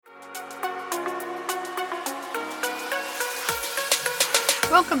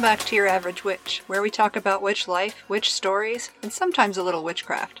Welcome back to Your Average Witch, where we talk about witch life, witch stories, and sometimes a little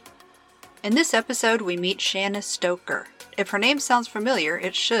witchcraft. In this episode, we meet Shanna Stoker. If her name sounds familiar,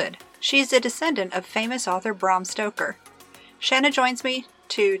 it should. She's a descendant of famous author Bram Stoker. Shanna joins me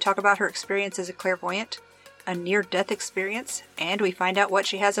to talk about her experience as a clairvoyant, a near-death experience, and we find out what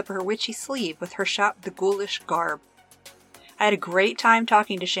she has up her witchy sleeve with her shop, the Ghoulish Garb. I had a great time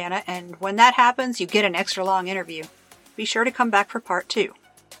talking to Shanna, and when that happens, you get an extra long interview. Be sure to come back for part 2.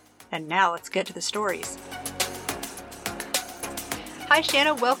 And now let's get to the stories. Hi,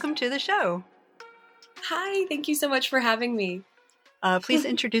 Shanna. Welcome to the show. Hi. Thank you so much for having me. Please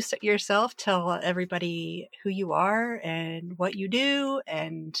introduce yourself. Tell everybody who you are and what you do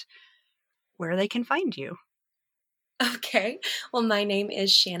and where they can find you. Okay. Well, my name is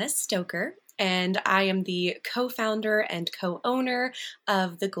Shanna Stoker, and I am the co-founder and co-owner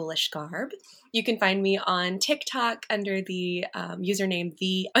of the Ghoulish Garb. You can find me on TikTok under the username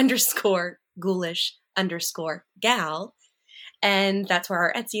 _ghoulish_gal. And that's where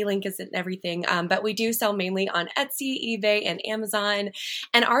our Etsy link is and everything. But we do sell mainly on Etsy, eBay, and Amazon.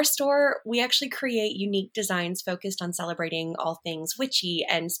 And our store, we actually create unique designs focused on celebrating all things witchy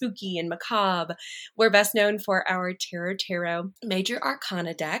and spooky and macabre. We're best known for our Tarot Major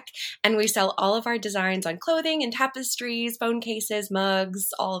Arcana deck. And we sell all of our designs on clothing and tapestries, phone cases, mugs,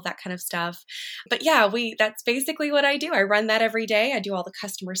 all of that kind of stuff. But yeah, that's basically what I do. I run that every day. I do all the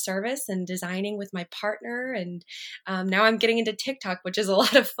customer service and designing with my partner. And now I'm getting into TikTok, which is a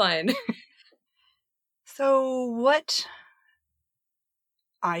lot of fun. So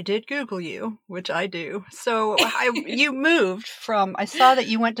I did Google you, which I do. So you moved from, I saw that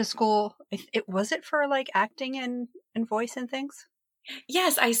you went to school. Was it for like acting and voice and things?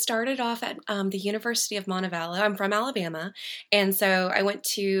 Yes, I started off at the University of Montevallo. I'm from Alabama. And so I went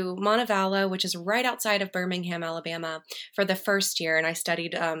to Montevallo, which is right outside of Birmingham, Alabama, for the first year. And I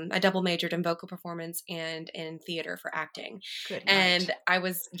studied, I double majored in vocal performance and in theater for acting. Good and night. I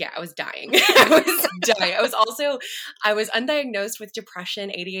was dying. I was undiagnosed with depression,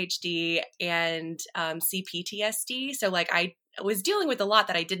 ADHD, and CPTSD. So like I was dealing with a lot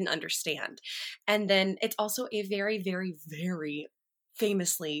that I didn't understand. And then it's also a very, very, very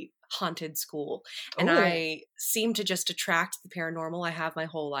famously haunted school. And I seem to just attract the paranormal. I have my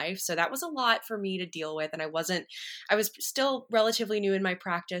whole life. So that was a lot for me to deal with. And I was still relatively new in my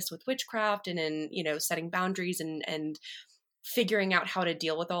practice with witchcraft and in, setting boundaries and figuring out how to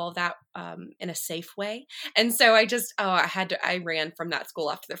deal with all of that in a safe way. And so I ran from that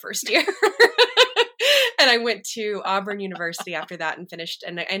school after the first year. And I went to Auburn University after that and finished,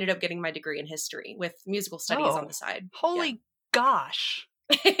 and I ended up getting my degree in history with musical studies on the side. Holy gosh.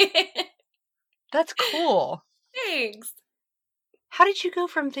 That's cool. Thanks. How did you go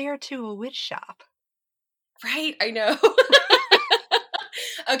from there to a witch shop? Right, I know.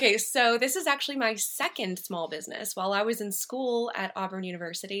 Okay, so this is actually my second small business. While I was in school at Auburn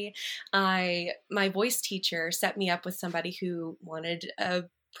University, my voice teacher set me up with somebody who wanted a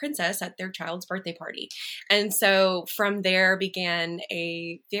princess at their child's birthday party. And so from there began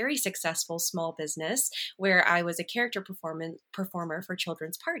a very successful small business where I was a character performer for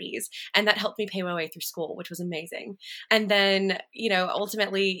children's parties. And that helped me pay my way through school, which was amazing. And then,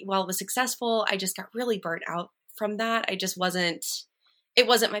 ultimately, while it was successful, I just got really burnt out from that. It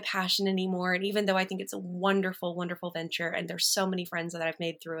wasn't my passion anymore. And even though I think it's a wonderful, wonderful venture, and there's so many friends that I've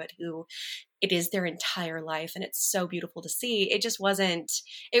made through it who it is their entire life, and it's so beautiful to see, it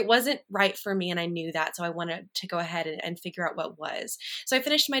wasn't right for me. And I knew that. So I wanted to go ahead and figure out what was. So I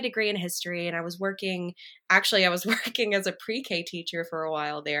finished my degree in history, and I was working as a pre-K teacher for a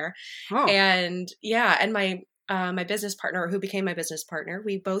while there. Oh. And my business partner, who became my business partner,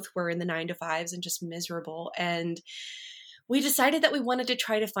 we both were in the 9-to-5s and just miserable. And we decided that we wanted to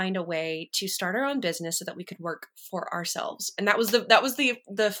try to find a way to start our own business so that we could work for ourselves. And that was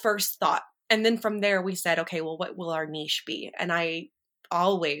the first thought. And then from there we said, okay, well, what will our niche be? And I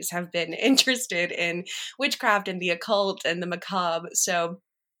always have been interested in witchcraft and the occult and the macabre. So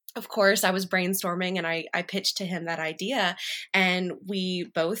of course, I was brainstorming and I pitched to him that idea, and we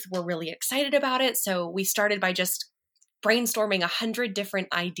both were really excited about it. So we started by just brainstorming 100 different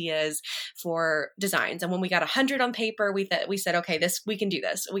ideas for designs. And when we got 100 on paper, we said, okay, we can do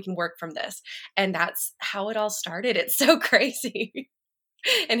this. We can work from this. And that's how it all started. It's so crazy.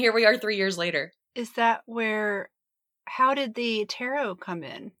 And here we are 3 years later. Is that how did the tarot come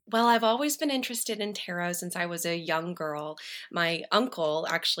in? Well, I've always been interested in tarot since I was a young girl. My uncle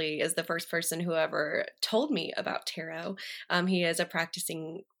actually is the first person who ever told me about tarot. He is a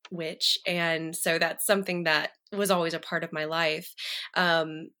practicing witch. And so that's something that was always a part of my life.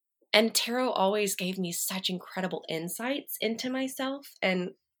 And tarot always gave me such incredible insights into myself,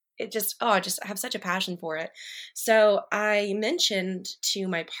 and I just have such a passion for it. So I mentioned to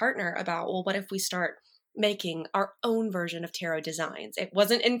my partner about, well, what if we start making our own version of tarot designs? It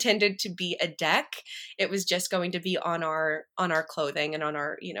wasn't intended to be a deck. It was just going to be on our clothing and on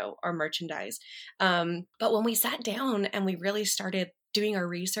our, our merchandise. But when we sat down and we really started doing our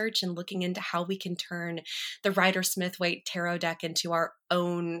research and looking into how we can turn the Rider Smith-Waite tarot deck into our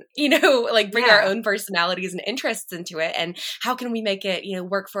own, bring our own personalities and interests into it, and how can we make it,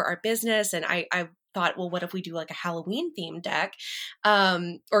 work for our business? And I thought, well, what if we do like a Halloween themed deck,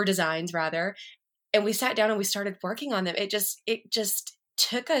 or designs rather? And we sat down and we started working on them. It just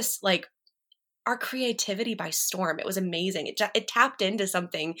took us like our creativity by storm. It was amazing. It tapped into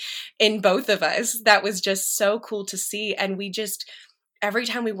something in both of us that was just so cool to see. And we just, every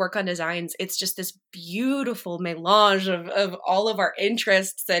time we work on designs, it's just this beautiful melange of all of our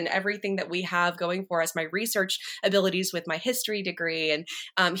interests and everything that we have going for us. My research abilities with my history degree,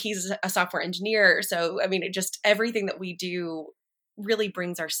 and he's a software engineer. So, I mean, it just, everything that we do really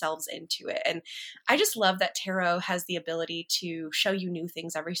brings ourselves into it. And I just love that tarot has the ability to show you new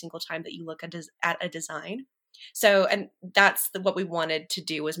things every single time that you look at a design. So, and that's what we wanted to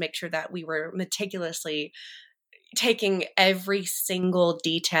do, was make sure that we were meticulously taking every single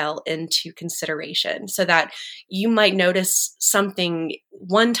detail into consideration, so that you might notice something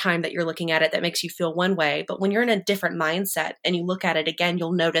one time that you're looking at it that makes you feel one way, but when you're in a different mindset and you look at it again,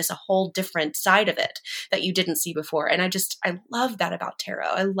 you'll notice a whole different side of it that you didn't see before. And I love that about tarot.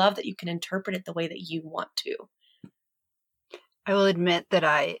 I love that you can interpret it the way that you want to. I will admit that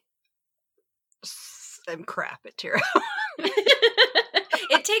I am crap at tarot.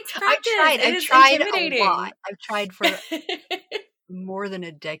 It takes practice. I've tried a lot. I've tried for more than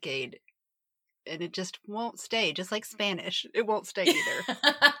a decade, and it just won't stay. Just like Spanish, it won't stay either.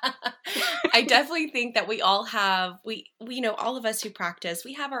 I definitely think that we all have, all of us who practice,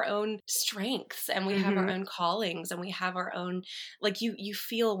 we have our own strengths, and we have our own callings, and we have our own, like you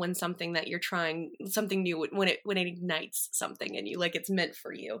feel when something that you're trying, something new, when it ignites something in you, like it's meant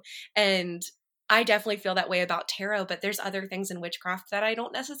for you. And I definitely feel that way about tarot, but there's other things in witchcraft that I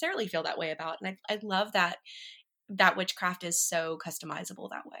don't necessarily feel that way about. And I love that witchcraft is so customizable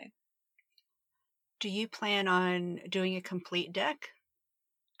that way. Do you plan on doing a complete deck?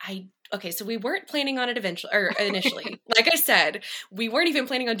 Okay, so we weren't planning on it initially. Like I said, we weren't even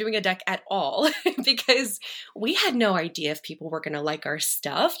planning on doing a deck at all, because we had no idea if people were going to like our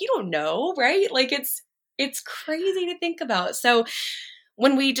stuff. You don't know, right? Like it's crazy to think about. So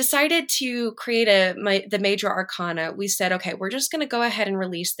when we decided to create the major arcana, we said, okay, we're just going to go ahead and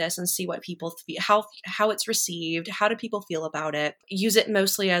release this and see what people how it's received. How do people feel about it? Use it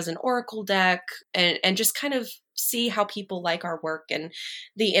mostly as an oracle deck, and just kind of see how people like our work and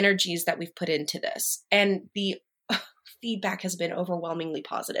the energies that we've put into this. And the feedback has been overwhelmingly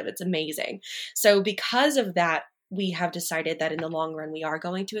positive. It's amazing. So because of that, we have decided that in the long run, we are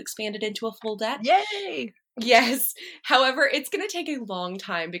going to expand it into a full deck. Yay! Yes. However, it's going to take a long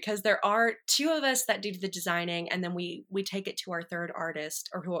time, because there are two of us that do the designing, and then we take it to our third artist,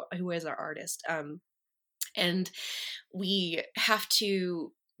 or who is our artist. And we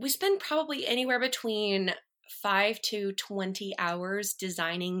spend probably anywhere between 5 to 20 hours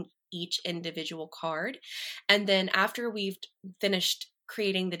designing each individual card. And then after we've finished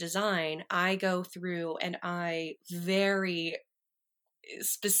creating the design, I go through and I very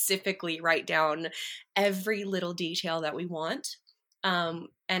specifically write down every little detail that we want.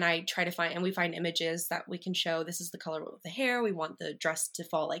 And I try to find, and we find images that we can show. This is the color of the hair. We want the dress to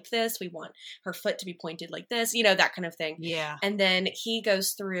fall like this. We want her foot to be pointed like this, that kind of thing. Yeah. And then he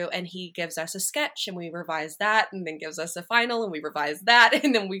goes through and he gives us a sketch, and we revise that, and then gives us a final, and we revise that.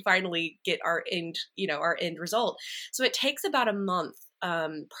 And then we finally get our end result. So it takes about a month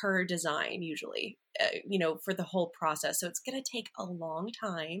per design usually, for the whole process. So it's going to take a long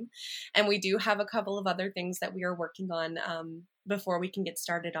time. And we do have a couple of other things that we are working on before we can get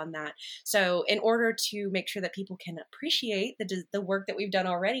started on that. So in order to make sure that people can appreciate the work that we've done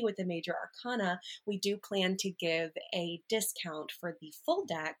already with the major arcana, we do plan to give a discount for the full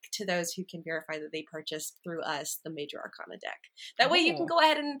deck to those who can verify that they purchased through us the major arcana deck. That way you can go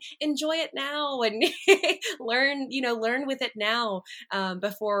ahead and enjoy it now and learn with it now,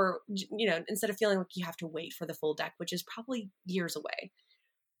 before, instead of feeling like you have to wait for the full deck, which is probably years away.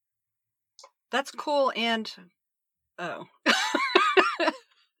 That's cool. And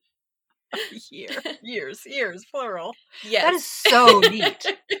years, plural. Yes. That is so neat.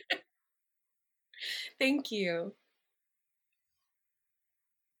 Thank you.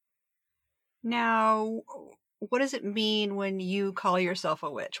 Now, what does it mean when you call yourself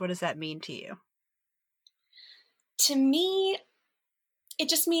a witch? What does that mean to you? To me, it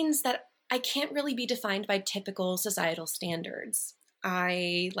just means that I can't really be defined by typical societal standards.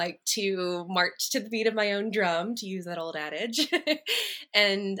 I like to march to the beat of my own drum, to use that old adage.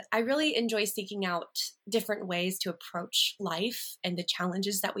 And I really enjoy seeking out different ways to approach life and the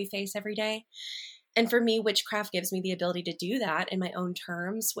challenges that we face every day. And for me, witchcraft gives me the ability to do that in my own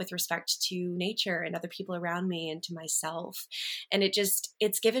terms with respect to nature and other people around me and to myself. And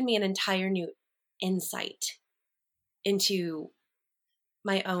it's given me an entire new insight into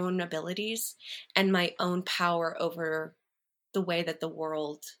my own abilities and my own power over the way that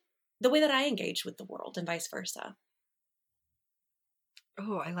I engage with the world and vice versa.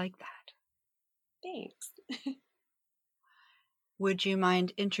 Oh, I like that. Thanks. Would you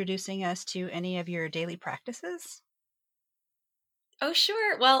mind introducing us to any of your daily practices? Oh,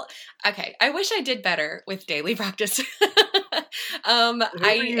 sure. Well, okay. I wish I did better with daily practice. Who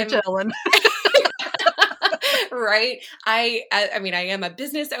are you telling? Right. I mean, I am a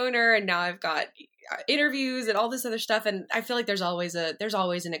business owner, and now I've got interviews and all this other stuff, and I feel like there's always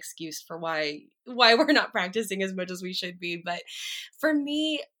an excuse for why we're not practicing as much as we should be. But for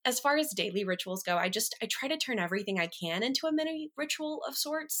me, as far as daily rituals go, I try to turn everything I can into a mini ritual of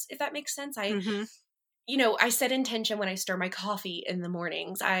sorts, if that makes sense. I set intention when I stir my coffee in the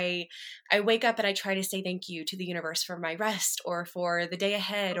mornings. I wake up and I try to say thank you to the universe for my rest or for the day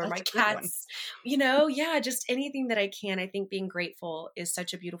ahead or my cats. Just anything that I can. I think being grateful is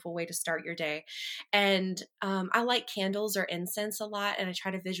such a beautiful way to start your day. And I like candles or incense a lot, and I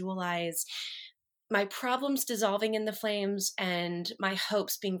try to visualize my problems dissolving in the flames and my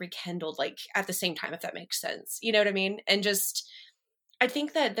hopes being rekindled, like at the same time, if that makes sense. You know what I mean? And I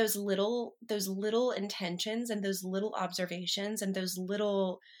think that those little intentions and those little observations and those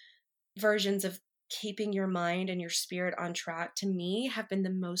little versions of keeping your mind and your spirit on track, to me, have been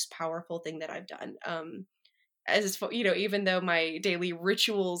the most powerful thing that I've done. Even though my daily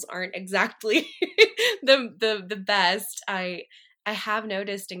rituals aren't exactly the best, I have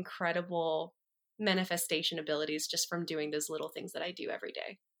noticed incredible manifestation abilities just from doing those little things that I do every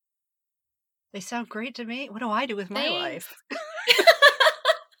day. They sound great to me. What do I do with my life?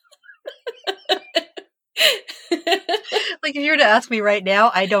 Like, if you were to ask me right now,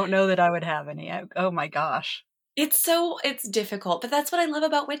 I don't know that I would have any. Oh my gosh. It's difficult, but that's what I love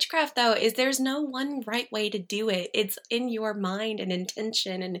about witchcraft, though, is there's no one right way to do it. It's in your mind and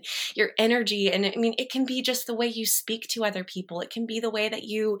intention and your energy. And I mean, it can be just the way you speak to other people. It can be the way that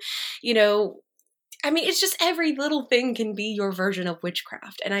it's just every little thing can be your version of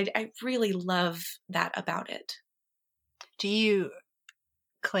witchcraft. And I really love that about it. Do you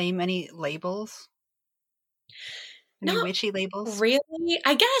claim any labels? Any witchy labels? Really?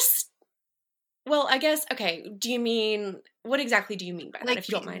 Okay. What exactly do you mean by that, if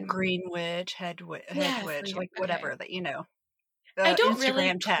you don't mind? Green witch, head witch, like whatever that, I don't Instagram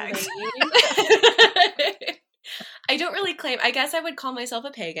really tags. I don't really claim. I guess I would call myself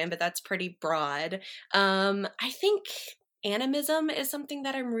a pagan, but that's pretty broad. I think animism is something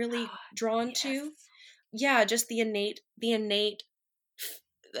that I'm really drawn to. Yeah, just the innate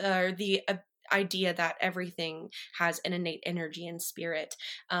idea that everything an innate energy and spirit.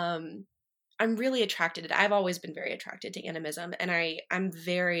 I'm really attracted to it. I've always been very attracted to animism, and I'm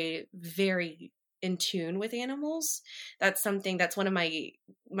very, very in tune with animals. That's one of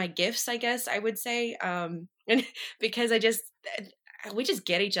my gifts, I guess I would say. And because we just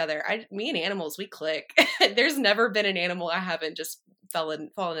get each other. Me and animals, we click. There's never been an animal I haven't just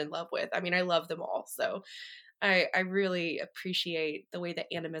fallen in love with. I mean, I love them all. So I really appreciate the way that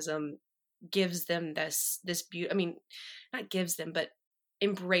animism gives them this beauty. I mean, not gives them, but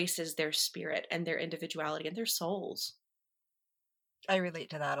embraces their spirit and their individuality and their souls. I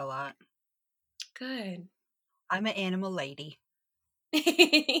relate to that a lot. Good. I'm an animal lady.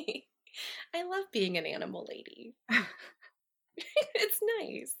 I love being an animal lady. It's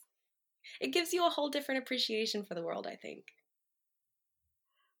nice. It gives you a whole different appreciation for the world, I think.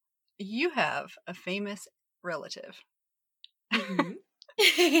 You have a famous relative. Mm-hmm.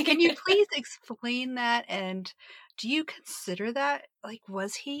 Can you please explain that? And do you consider that, like,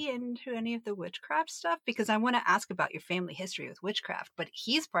 was he into any of the witchcraft stuff? Because I want to ask about your family history with witchcraft, but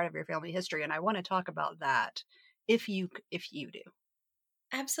he's part of your family history, and I want to talk about that if you do.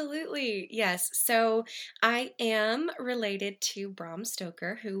 Absolutely. Yes. So I am related to Bram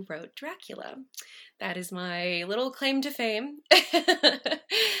Stoker, who wrote Dracula. That is my little claim to fame.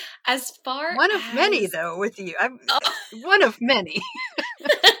 As far one of many, though, with you. I'm one of many.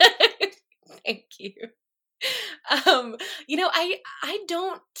 Thank you. I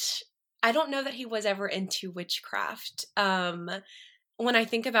I don't know that he was ever into witchcraft. When I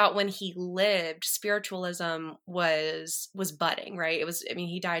think about when he lived, spiritualism was budding, right? It was, I mean,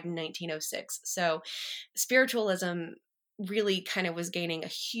 he died in 1906. So spiritualism really kind of was gaining a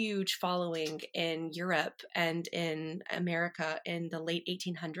huge following in Europe and in America in the late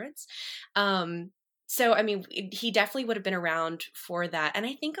 1800s. So, I mean, he definitely would have been around for that. And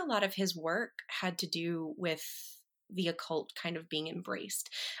I think a lot of his work had to do with the occult kind of being embraced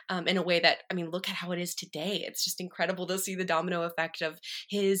in a way that, I mean, look at how it is today. It's just incredible to see the domino effect of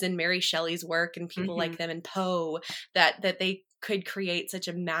his and Mary Shelley's work and people like them and Poe, that they could create such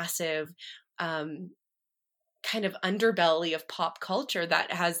a massive kind of underbelly of pop culture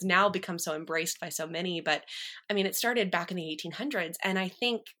that has now become so embraced by so many. But I mean, it started back in the 1800s. And I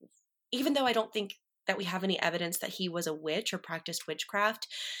think, even though I don't think that we have any evidence that he was a witch or practiced witchcraft,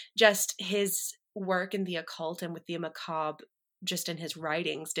 just his work in the occult and with the macabre, just in his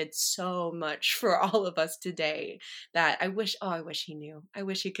writings, did so much for all of us today that I wish he knew. I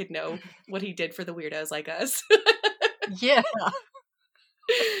wish he could know what he did for the weirdos like us. Yeah.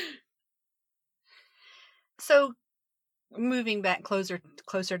 So moving back closer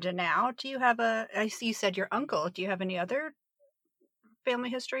to now, do you have I see you said your uncle. Do you have any other family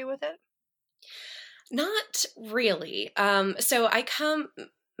history with it? Not really.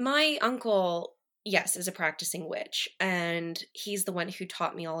 My uncle, yes, is a practicing witch, and he's the one who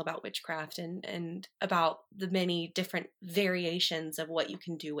taught me all about witchcraft and about the many different variations of what you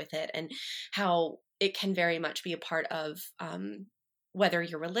can do with it and how it can very much be a part of whether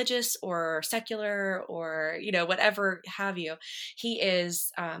you're religious or secular or, you know, whatever have you. He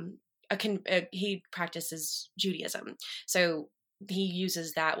is he practices Judaism, so he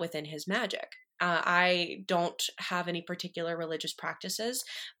uses that within his magic. I don't have any particular religious practices,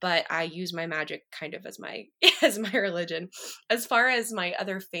 but I use my magic kind of as my as my religion. As far as my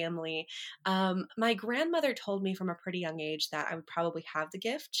other family, my grandmother told me from a pretty young age that I would probably have the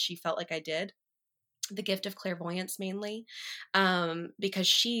gift. She felt like I did. The gift of clairvoyance mainly, because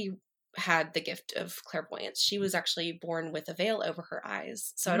she had the gift of clairvoyance. She was actually born with a veil over her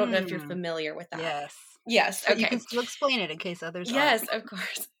eyes. So I don't know if you're familiar with that. Yes. Yes. So okay. You can still explain it in case others aren't. Yes, of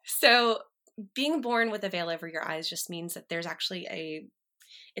course. So being born with a veil over your eyes just means that there's actually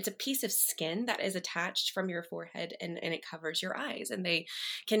it's a piece of skin that is attached from your forehead and it covers your eyes, and they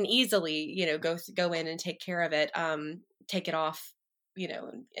can easily, you know, go in and take care of it, take it off, you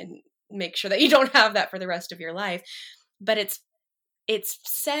know, and make sure that you don't have that for the rest of your life. But it's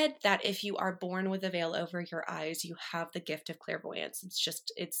said that if you are born with a veil over your eyes, you have the gift of clairvoyance.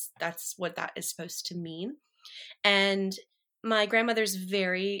 That's what that is supposed to mean. And my grandmother's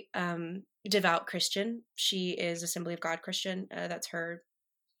very devout Christian. She is Assembly of God Christian. That's her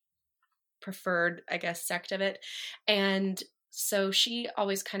preferred, I guess, sect of it. And so she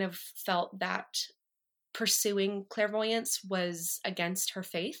always kind of felt that pursuing clairvoyance was against her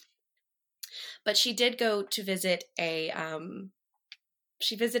faith. But she did go to visit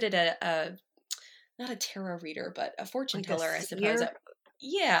she visited a not a tarot reader, but a fortune teller, I suppose.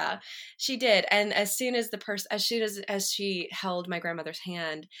 Yeah, she did. And as soon as as she held my grandmother's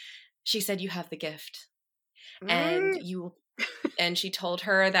hand, she said, "You have the gift." And she told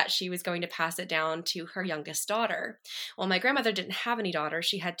her that she was going to pass it down to her youngest daughter. Well, my grandmother didn't have any daughters.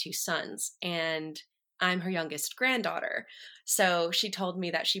 She had 2 sons, and I'm her youngest granddaughter. So she told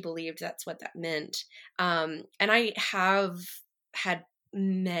me that she believed that's what that meant. And I have had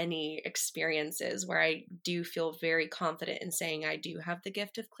many experiences where I do feel very confident in saying I do have the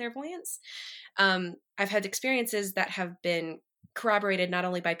gift of clairvoyance. I've had experiences that have been corroborated not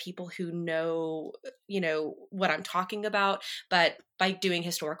only by people who know, you know, what I'm talking about, but by doing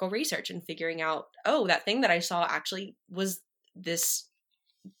historical research and figuring out, oh, that thing that I saw actually was this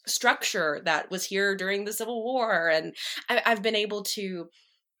structure that was here during the Civil War. And I've been able to,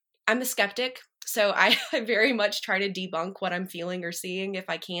 I'm a skeptic, so I very much try to debunk what I'm feeling or seeing if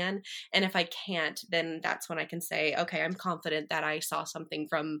I can. And if I can't, then that's when I can say, okay, I'm confident that I saw something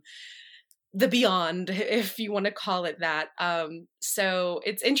from the beyond, if you want to call it that. So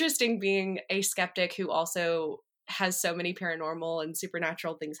it's interesting being a skeptic who also has so many paranormal and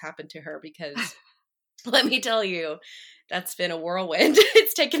supernatural things happen to her, because let me tell you, that's been a whirlwind.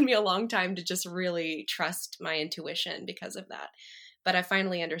 It's taken me a long time to just really trust my intuition because of that. But I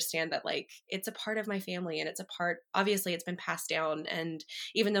finally understand that, like, it's a part of my family, and it's a part, obviously it's been passed down. And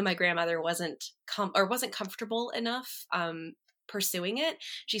even though my grandmother wasn't comfortable enough pursuing it,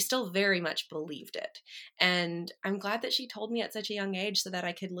 she still very much believed it. And I'm glad that she told me at such a young age so that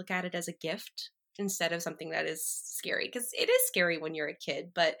I could look at it as a gift instead of something that is scary, because it is scary when you're a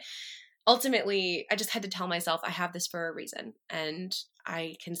kid. But ultimately, I just had to tell myself I have this for a reason, and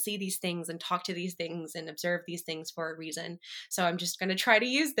I can see these things and talk to these things and observe these things for a reason. So I'm just going to try to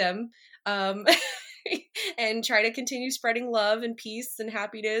use them and try to continue spreading love and peace and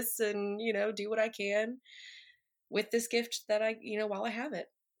happiness and, do what I can with this gift that while I have it.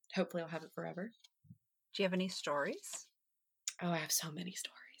 Hopefully I'll have it forever. Do you have any stories? Oh, I have so many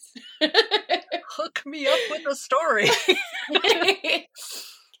stories. Hook me up with a story.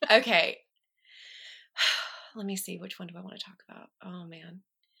 Okay. Let me see. Which one do I want to talk about? Oh, man.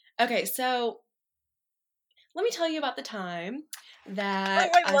 Okay, so let me tell you about the time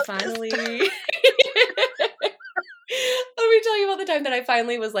that I finally... Let me tell you about the time that I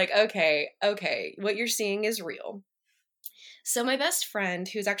finally was like, okay, what you're seeing is real. So my best friend,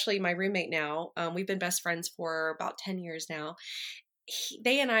 who's actually my roommate now, we've been best friends for about 10 years now.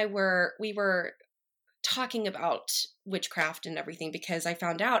 We were talking about witchcraft and everything because I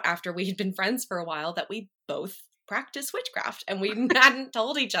found out after we had been friends for a while that we both practice witchcraft, and we hadn't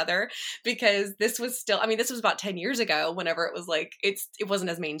told each other because this was about 10 years ago whenever it was like, it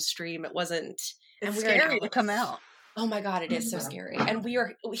wasn't as mainstream. It wasn't. It's scary to come out. Oh my God, it is so scary. And we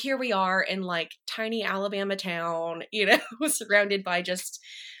are in like tiny Alabama town, surrounded by just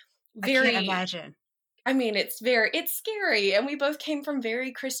very... I can't imagine. I mean, it's scary. And we both came from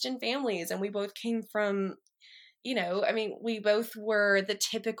very Christian families, and we both came from, we both were the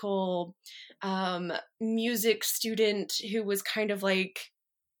typical music student who was kind of like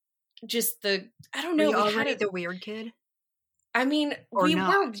just I don't know. Were you already the weird kid? I mean,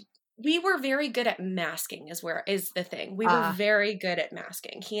 we were very good at masking is the thing. We were very good at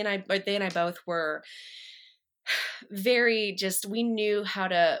masking. They and I both were very we knew how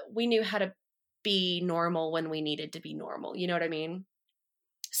to be normal when we needed to be normal. You know what I mean?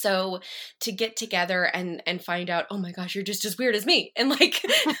 So to get together and find out, oh my gosh, you're just as weird as me. And like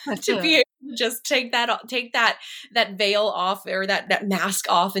to be able to just take that veil off, or that mask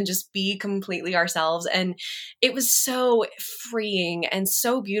off, and just be completely ourselves. And it was so freeing and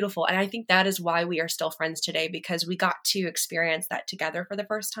so beautiful. And I think that is why we are still friends today, because we got to experience that together for the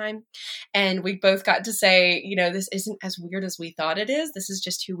first time. And we both got to say, this isn't as weird as we thought it is. This is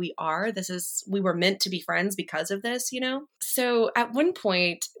just who we are. We were meant to be friends because of this, So at one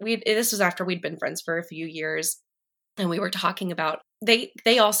point, this was after we'd been friends for a few years, and we were talking about,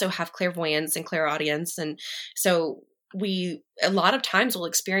 they also have clairvoyance and clairaudience. And so we, a lot of times, will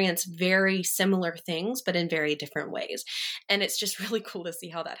experience very similar things, but in very different ways. And it's just really cool to see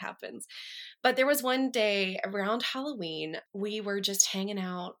how that happens. But there was one day around Halloween, we were just hanging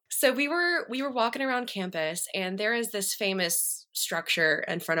out. So we were walking around campus, and there is this famous structure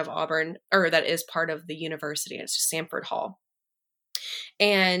in front of Auburn, or that is part of the university. It's Sanford Hall.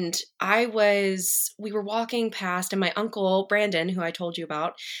 And we were walking past, and my uncle, Brandon, who I told you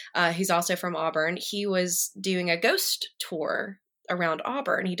about, he's also from Auburn. He was doing a ghost tour around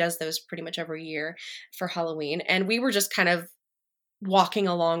Auburn. He does those pretty much every year for Halloween. And we were just kind of walking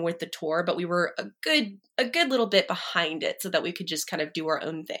along with the tour, but we were a good little bit behind it so that we could just kind of do our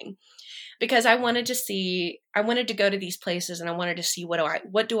own thing. Because I wanted to go to these places, and I wanted to see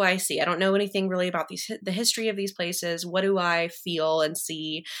what do I see? I don't know anything really about the history of these places. What do I feel and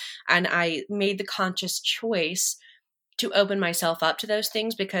see? And I made the conscious choice to open myself up to those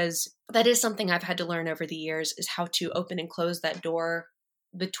things, because that is something I've had to learn over the years, is how to open and close that door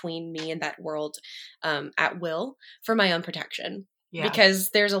between me and that world at will for my own protection. Yeah.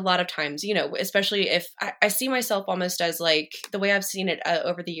 Because there's a lot of times, especially if I see myself almost as like, the way I've seen it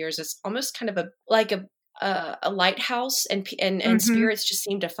over the years is almost kind of a lighthouse, and mm-hmm. spirits just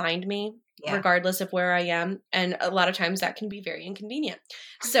seem to find me regardless of where I am. And a lot of times that can be very inconvenient.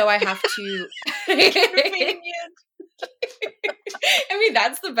 So I have to. Inconvenient. I mean,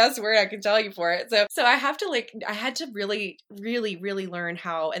 that's the best word I can tell you for it. So I have to I had to really, really, really learn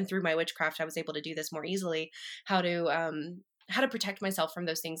how, and through my witchcraft, I was able to do this more easily, how to protect myself from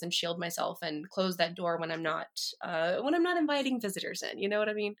those things and shield myself and close that door when I'm not inviting visitors in, you know what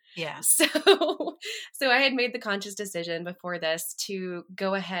I mean? Yeah. So I had made the conscious decision before this to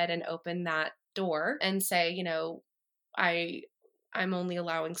go ahead and open that door and say, I'm only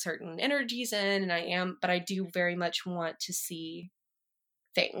allowing certain energies in, but I do very much want to see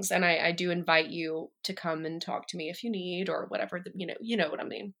things. And I do invite you to come and talk to me if you need, or whatever, you know what I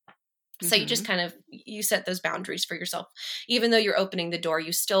mean? So you just kind of, you set those boundaries for yourself. Even though you're opening the door,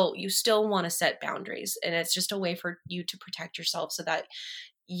 you still want to set boundaries. And it's just a way for you to protect yourself so that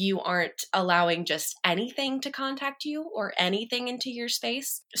you aren't allowing just anything to contact you or anything into your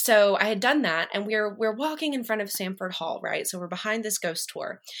space. So I had done that, and we're walking in front of Sanford Hall, right? So we're behind this ghost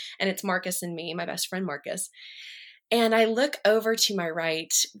tour, and it's Marcus and me, my best friend Marcus. And I look over to my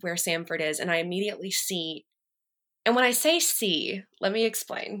right where Sanford is, and I immediately see And when I say see, let me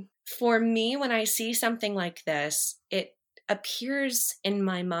explain. For me, when I see something like this, it appears in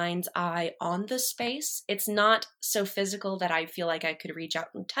my mind's eye on the space. It's not so physical that I feel like I could reach out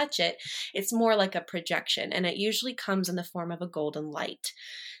and touch it. It's more like a projection, and it usually comes in the form of a golden light.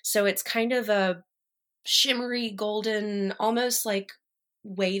 So it's kind of a shimmery golden, almost like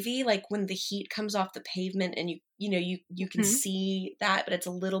wavy, like when the heat comes off the pavement and you can see that, but it's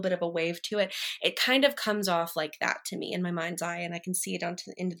a little bit of a wave to it. It kind of comes off like that to me in my mind's eye, and I can see it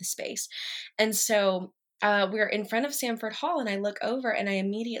into the space. And so we're in front of Sanford Hall, and I look over and I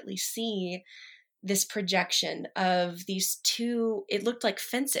immediately see this projection of these two, it looked like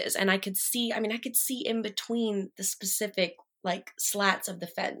fences, and I could see in between the specific like slats of the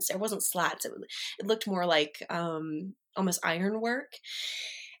fence. It wasn't slats. It looked more like almost ironwork.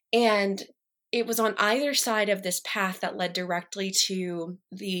 And it was on either side of this path that led directly to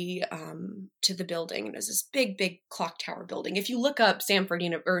the building. It was this big, big clock tower building. If you look up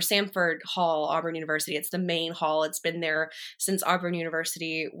Sanford Hall, Auburn University, it's the main hall. It's been there since Auburn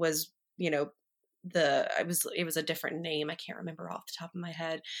University was, it was a different name. I can't remember off the top of my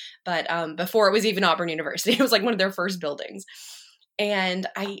head, but before it was even Auburn University, it was like one of their first buildings. And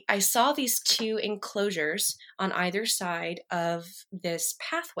I saw these two enclosures on either side of this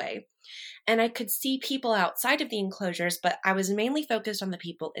pathway, and I could see people outside of the enclosures, but I was mainly focused on the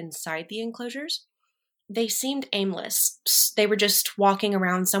people inside the enclosures. They seemed aimless. They were just walking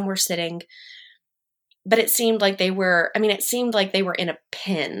around. Some were sitting, but it seemed like they were in a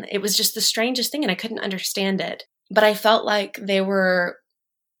pen. It was just the strangest thing, and I couldn't understand it. But I felt like they were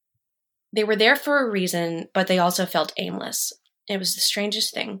there for a reason, but they also felt aimless. It was the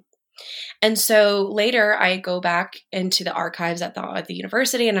strangest thing. And so later I go back into the archives at the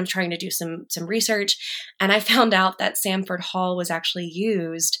university, and I'm trying to do some research. And I found out that Sanford Hall was actually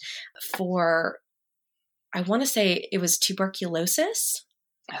used for, I want to say it was tuberculosis.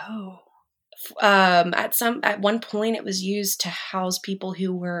 Oh. At one point it was used to house people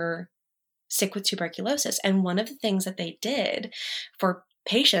who were sick with tuberculosis. And one of the things that they did for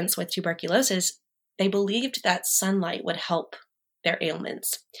patients with tuberculosis, they believed that sunlight would help their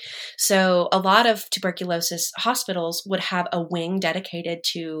ailments. So a lot of tuberculosis hospitals would have a wing dedicated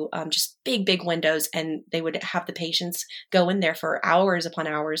to just big, big windows, and they would have the patients go in there for hours upon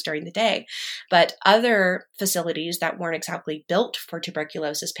hours during the day. But other facilities that weren't exactly built for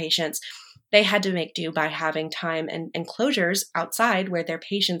tuberculosis patients, they had to make do by having time and enclosures outside where their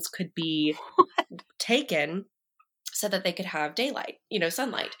patients could be taken so that they could have daylight,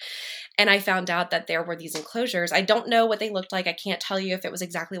 sunlight. And I found out that there were these enclosures. I don't know what they looked like. I can't tell you if it was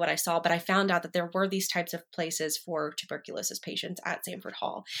exactly what I saw, but I found out that there were these types of places for tuberculosis patients at Sanford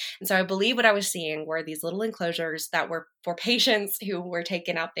Hall. And so I believe what I was seeing were these little enclosures that were for patients who were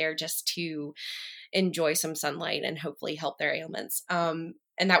taken out there just to enjoy some sunlight and hopefully help their ailments. And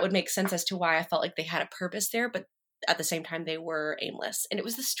that would make sense as to why I felt like they had a purpose there, but at the same time, they were aimless. And it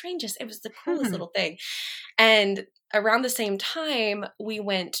was the coolest little thing. And around the same time, we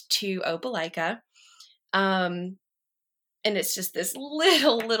went to Opelika. And it's just this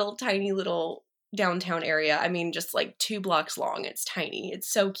little tiny little downtown area. I mean, just like 2 blocks long. It's tiny.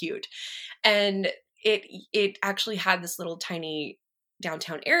 It's so cute. And it actually had this little tiny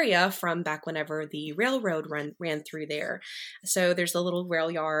downtown area from back whenever the railroad ran through there. So there's a little rail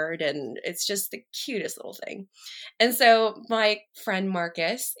yard, and it's just the cutest little thing. And so my friend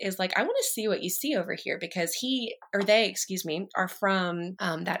Marcus is like, I want to see what you see over here, because they are from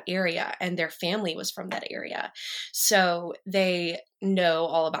that area, and their family was from that area. So they know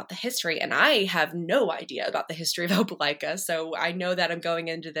all about the history, and I have no idea about the history of Opelika. So I know that I'm going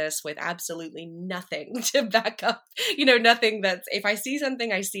into this with absolutely nothing to back up, nothing that's, if I see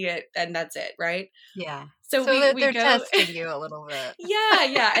something, I see it, and that's it. Right. Yeah. So they're testing you a little bit.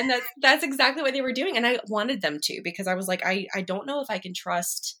 Yeah. And that's exactly what they were doing. And I wanted them to, because I was like, I don't know if I can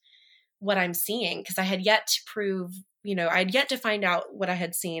trust what I'm seeing, because I had yet to prove, I'd yet to find out what I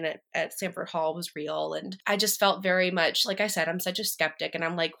had seen at Sanford Hall was real. And I just felt very much, like I said, I'm such a skeptic, and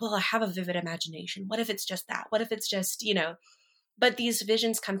I'm like, well, I have a vivid imagination. What if it's just that? What if it's just, but these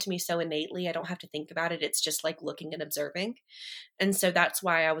visions come to me so innately. I don't have to think about it. It's just like looking and observing. And so that's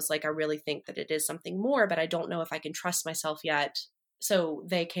why I was like, I really think that it is something more, but I don't know if I can trust myself yet. So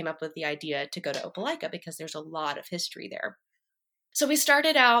they came up with the idea to go to Opelika, because there's a lot of history there. So we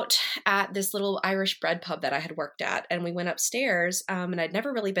started out at this little Irish bread pub that I had worked at, and we went upstairs, and I'd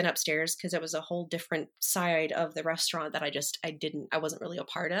never really been upstairs because it was a whole different side of the restaurant that I wasn't really a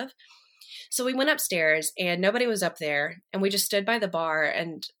part of. So we went upstairs, and nobody was up there, and we just stood by the bar,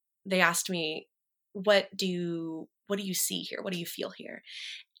 and they asked me, what do you see here? What do you feel here?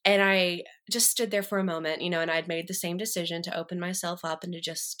 And I just stood there for a moment, and I'd made the same decision to open myself up and to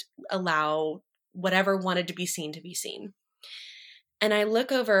just allow whatever wanted to be seen. And I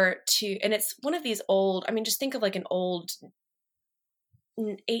look over and it's one of these old, just think of like an old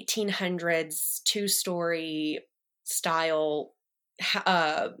 1800s 2-story style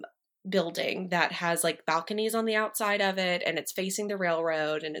building that has like balconies on the outside of it, and it's facing the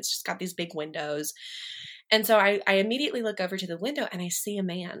railroad, and it's just got these big windows. And so I immediately look over to the window and I see a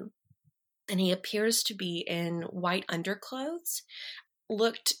man, and he appears to be in white underclothes.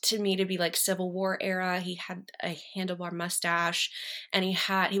 Looked to me to be like Civil War era. He had a handlebar mustache, and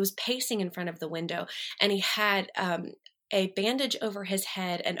he was pacing in front of the window, and he had a bandage over his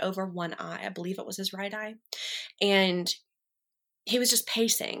head and over one eye. I believe it was his right eye. And he was just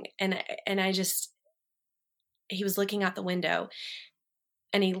pacing, and he was looking out the window,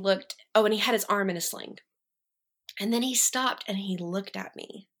 and he looked, and he had his arm in a sling. And then he stopped and he looked at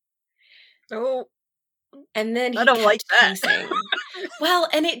me. Oh. And then he I don't kept like that. pacing. Well,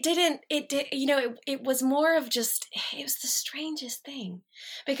 and it was more of just, it was the strangest thing,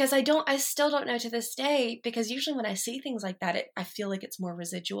 because I still don't know to this day, because usually when I see things like that, I feel like it's more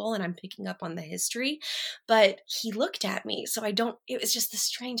residual and I'm picking up on the history, but he looked at me. So it was just the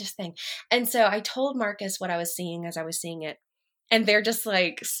strangest thing. And so I told Marcus what I was seeing as I was seeing it. And they're just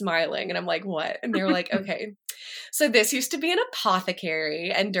like smiling. And I'm like, what? And they were like, okay. So this used to be an apothecary.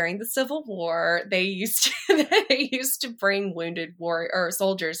 And during the Civil War, they used to bring wounded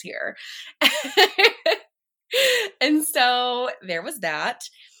soldiers here. And so there was that.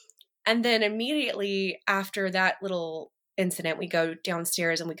 And then immediately after that little incident, we go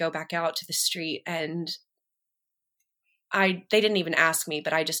downstairs and we go back out to the street, and they didn't even ask me,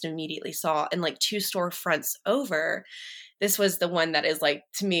 but I just immediately saw, and like 2 storefronts over, this was the one that is like,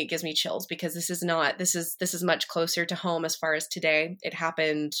 to me, it gives me chills, because this is much closer to home as far as today. It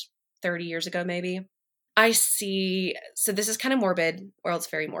happened 30 years ago, maybe. So this is kind of morbid, or it's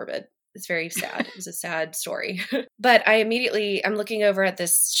very morbid. It's very sad. It was a sad story. But I'm looking over at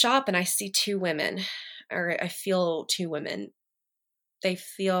this shop, and I see 2 women, or I feel 2 women. They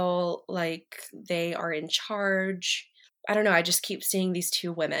feel like they are in charge. I don't know. I just keep seeing these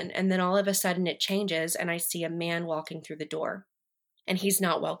 2 women. And then all of a sudden it changes, and I see a man walking through the door, and he's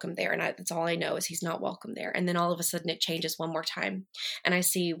not welcome there. And that's all I know, is he's not welcome there. And then all of a sudden it changes one more time, and I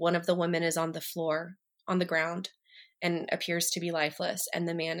see one of the women is on the floor, on the ground, and appears to be lifeless. And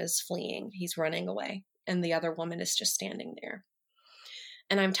the man is fleeing. He's running away. And the other woman is just standing there.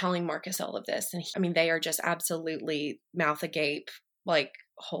 And I'm telling Marcus all of this. And they are just absolutely mouth agape, like,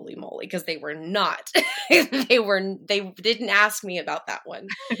 holy moly, because they were not. They didn't ask me about that one.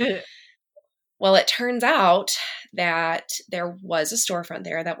 Well, it turns out that there was a storefront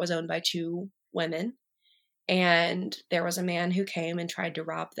there that was owned by 2 women, and there was a man who came and tried to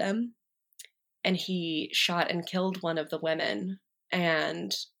rob them, and he shot and killed one of the women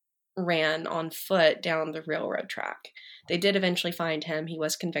and ran on foot down the railroad track. They did eventually find him. He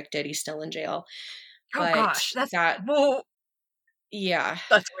was convicted. He's still in jail. Oh gosh, yeah.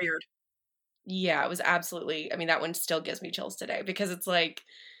 That's weird. Yeah, it was absolutely, that one still gives me chills today, because it's like,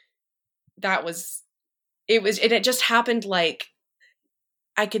 it just happened. Like,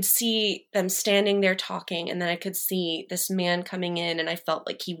 I could see them standing there talking, and then I could see this man coming in, and I felt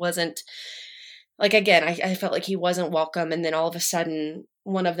like he wasn't, like, again, I felt like he wasn't welcome. And then all of a sudden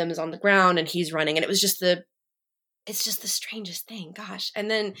one of them is on the ground and he's running, and it's just the strangest thing. Gosh.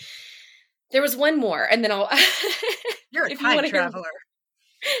 And then there was one more, and then You're a time traveler.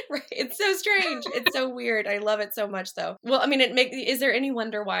 Right. It's so strange. It's so weird. I love it so much, though. Well, is there any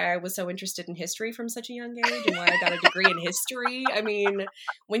wonder why I was so interested in history from such a young age, and why I got a degree in history?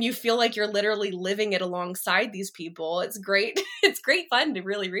 When you feel like you're literally living it alongside these people, it's great. It's great fun to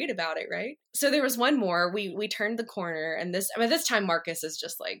really read about it, right? So there was one more. We turned the corner, and this time Marcus is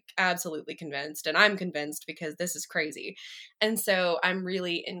just like absolutely convinced, and I'm convinced, because this is crazy. And so I'm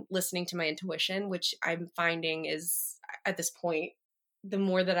really listening to my intuition, which I'm finding is, at this point, the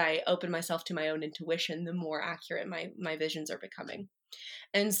more that I open myself to my own intuition, the more accurate my visions are becoming.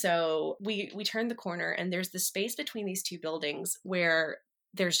 And so we turned the corner, and there's this space between these 2 buildings where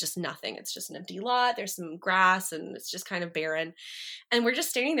there's just nothing. It's just an empty lot. There's some grass, and it's just kind of barren. And we're just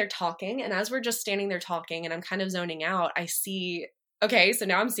standing there talking. And as we're just standing there talking, and I'm kind of zoning out, I see, okay, so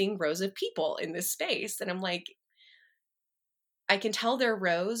now I'm seeing rows of people in this space. And I'm like, I can tell they're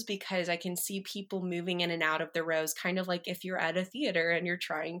rows because I can see people moving in and out of the rows, kind of like if you're at a theater and you're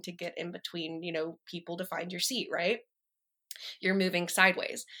trying to get in between, people to find your seat, right? You're moving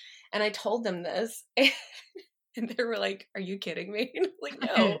sideways. And I told them this. And they were like, "Are you kidding me?" And I'm like,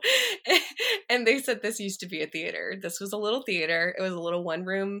 "No." And they said this used to be a theater. This was a little theater. It was a little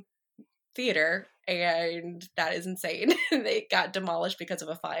one-room theater, and that is insane. They got demolished because of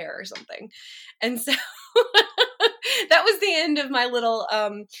a fire or something. And so that was the end of my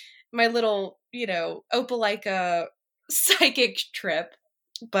little Opelika psychic trip.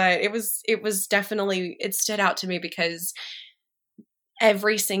 But it was definitely, it stood out to me because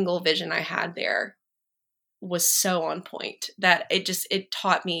every single vision I had there was so on point that it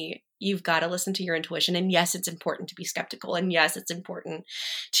taught me, you've got to listen to your intuition. And yes, it's important to be skeptical. And yes, it's important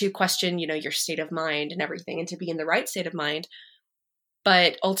to question, your state of mind and everything, and to be in the right state of mind.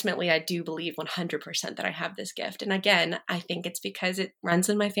 But ultimately, I do believe 100% that I have this gift. And again, I think it's because it runs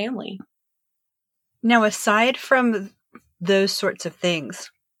in my family. Now, aside from those sorts of things,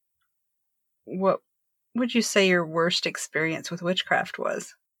 what would you say your worst experience with witchcraft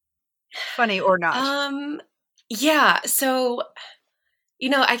was? Funny or not? Yeah. So,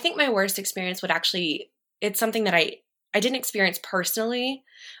 I think my worst experience would it's something that I didn't experience personally,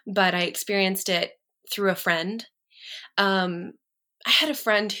 but I experienced it through a friend. I had a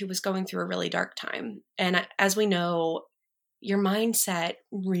friend who was going through a really dark time. And as we know, your mindset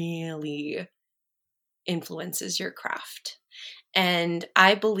really influences your craft. And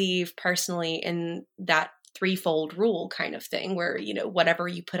I believe personally in that threefold rule kind of thing where, whatever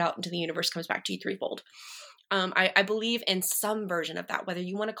you put out into the universe comes back to you threefold. I believe in some version of that, whether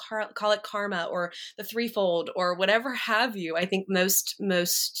you want to call it karma or the threefold or whatever have you. I think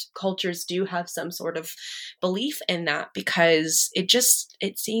most cultures do have some sort of belief in that because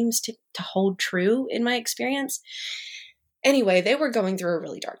it seems to hold true in my experience. Anyway, they were going through a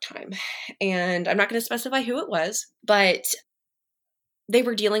really dark time, and I'm not going to specify who it was, but they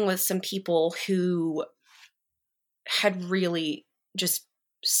were dealing with some people who had really just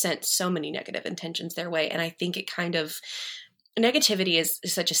sent so many negative intentions their way. And I think negativity is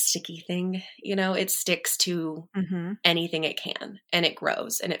such a sticky thing. It sticks to anything it can, and it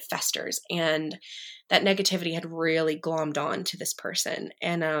grows and it festers. And that negativity had really glommed on to this person.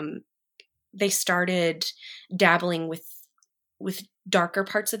 And they started dabbling with darker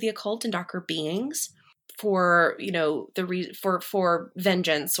parts of the occult and darker beings for, for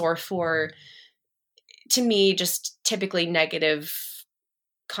vengeance or for, to me, just typically negative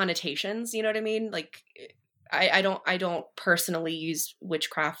connotations. You know what I mean? Like, I don't personally use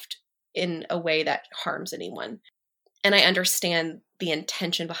witchcraft in a way that harms anyone. And I understand the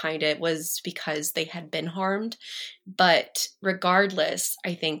intention behind it was because they had been harmed. But regardless,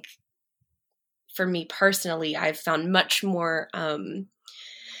 I think for me personally, I've found much more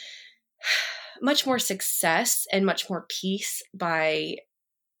success and much more peace by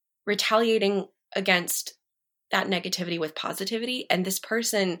retaliating against that negativity with positivity. And this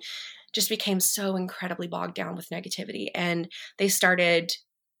person just became so incredibly bogged down with negativity. And they started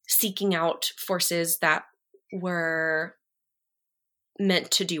seeking out forces that were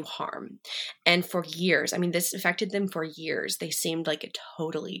meant to do harm. And for years, this affected them for years. They seemed like a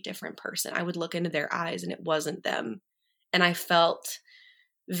totally different person. I would look into their eyes and it wasn't them. And I felt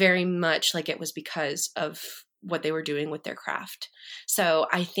very much like it was because of what they were doing with their craft. So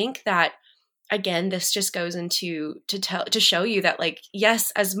I think that, again, this just goes into to show you that, like,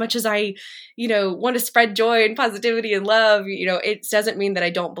 yes, as much as I, want to spread joy and positivity and love, it doesn't mean that I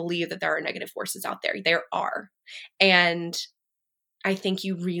don't believe that there are negative forces out there. There are. And I think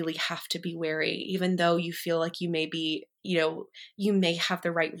you really have to be wary, even though you feel like you may be, you may have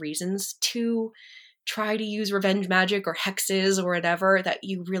the right reasons to try to use revenge magic or hexes or whatever, that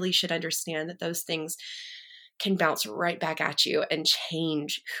you really should understand that those things can bounce right back at you and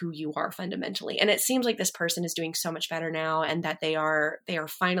change who you are fundamentally. And it seems like this person is doing so much better now, and that they are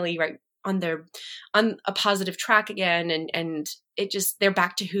finally right on a positive track again. And it just, they're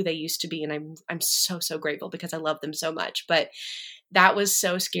back to who they used to be. And I'm so grateful because I love them so much. But that was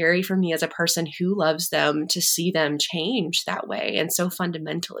so scary for me as a person who loves them, to see them change that way and so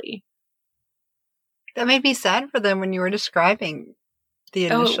fundamentally. That made me sad for them when you were describing the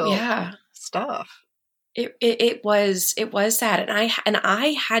initial stuff. It was sad. And I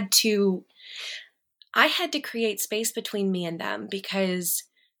had to create space between me and them, because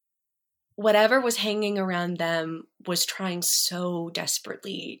whatever was hanging around them was trying so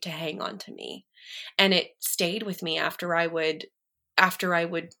desperately to hang on to me. And it stayed with me after I would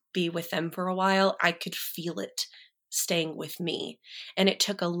be with them for a while. I could feel it staying with me. And it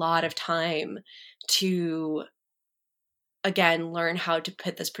took a lot of time to, again, learn how to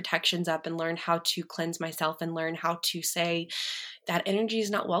put those protections up and learn how to cleanse myself and learn how to say that energy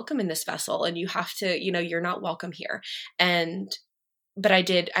is not welcome in this vessel. And you have to, you're not welcome here. And but I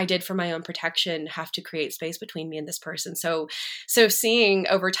did for my own protection have to create space between me and this person. So seeing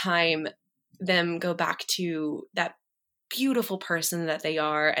over time them go back to that beautiful person that they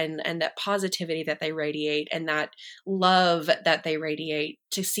are, and that positivity that they radiate, and that love that they radiate,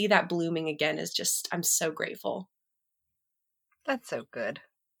 to see that blooming again is just, I'm so grateful. That's so good.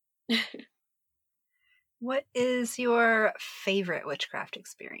 What is your favorite witchcraft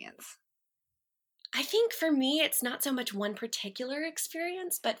experience? I think for me, it's not so much one particular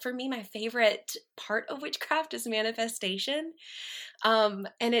experience, but for me, my favorite part of witchcraft is manifestation. And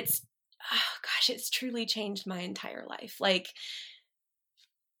it's, oh gosh, it's truly changed my entire life. Like,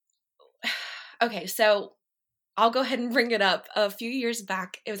 okay, so I'll go ahead and bring it up. A few years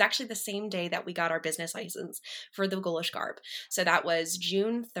back, it was actually the same day that we got our business license for the Ghoulish Garb. So that was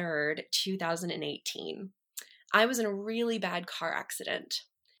June 3rd, 2018. I was in a really bad car accident.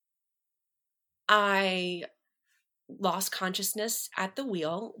 I lost consciousness at the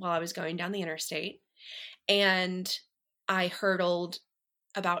wheel while I was going down the interstate, and I hurtled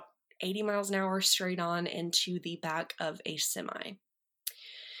about 80 miles an hour straight on into the back of a semi.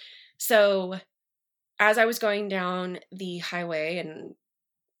 So as I was going down the highway and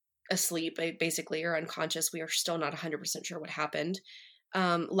asleep, basically, or unconscious, we are still not 100% sure what happened.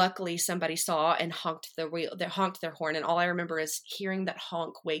 Luckily, somebody saw and honked their horn, and all I remember is hearing that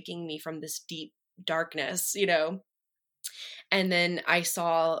honk waking me from this deep darkness, and then I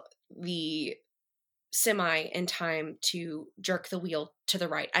saw the semi in time to jerk the wheel to the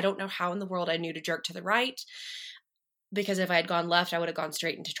right. I don't know how in the world I knew to jerk to the right, because if I had gone left, I would have gone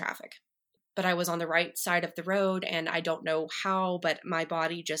straight into traffic. But I was on the right side of the road, and I don't know how, but my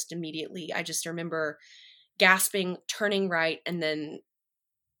body just immediately, I just remember gasping, turning right, and then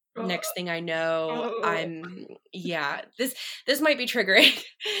next thing I know, this might be triggering.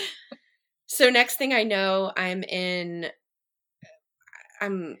 So next thing I know, I'm in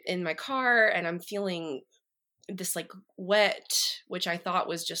my car, and I'm feeling this like wet, which I thought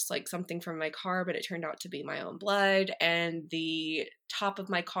was just like something from my car, but it turned out to be my own blood. And the top of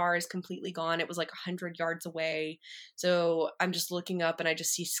my car is completely gone. It was like 100 yards away. So I'm just looking up, and I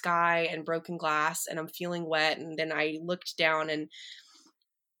just see sky and broken glass, and I'm feeling wet. And then I looked down, and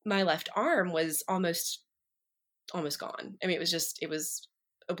my left arm was almost gone. I mean, it was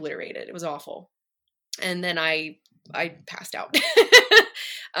obliterated. It was awful. And then I passed out.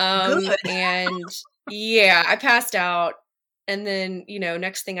 And yeah, I passed out. And then,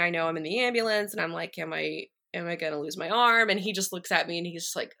 next thing I know, I'm in the ambulance, and I'm like, am I going to lose my arm? And he just looks at me, and he's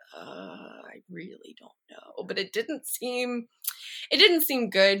just like, I really don't know. But it didn't seem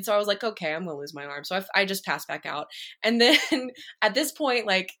good. So I was like, okay, I'm going to lose my arm. So I just passed back out. And then at this point,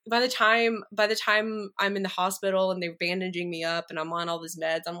 like by the time I'm in the hospital and they're bandaging me up and I'm on all these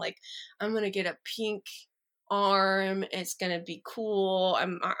meds, I'm like, I'm going to get a pink arm. It's going to be cool.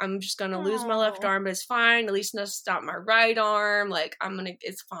 I'm just going to lose my left arm, but it's fine. At least not stop my right arm. Like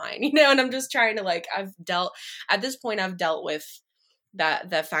it's fine, and I'm just trying to I've dealt with that,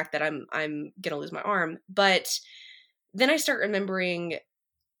 the fact that I'm going to lose my arm. But then I start remembering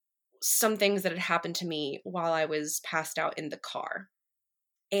some things that had happened to me while I was passed out in the car.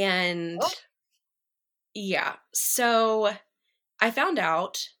 And yeah, so I found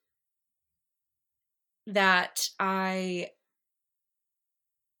out that I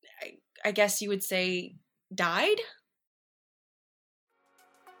guess you would say died.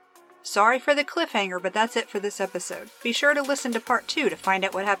 Sorry for the cliffhanger, but that's it for this episode. Be sure to listen to part 2 to find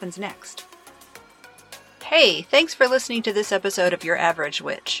out what happens next. Hey, thanks for listening to this episode of Your Average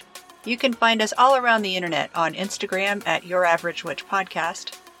Witch. You can find us all around the internet on Instagram at Your Average Witch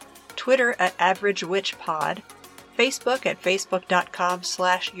Podcast, Twitter at Average Witch Pod, Facebook at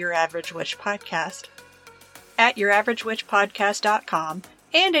facebook.com/Your Average Witch Podcast, at YourAverageWitchPodcast.com,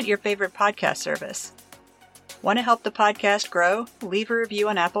 and at your favorite podcast service. Want to help the podcast grow? Leave a review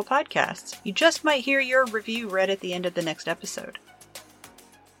on Apple Podcasts. You just might hear your review read at the end of the next episode.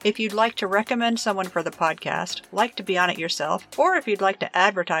 If you'd like to recommend someone for the podcast, like to be on it yourself, or if you'd like to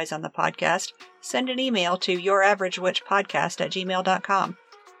advertise on the podcast, send an email to YourAverageWitchPodcast@gmail.com.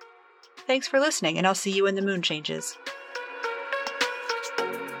 Thanks for listening, and I'll see you when the moon changes.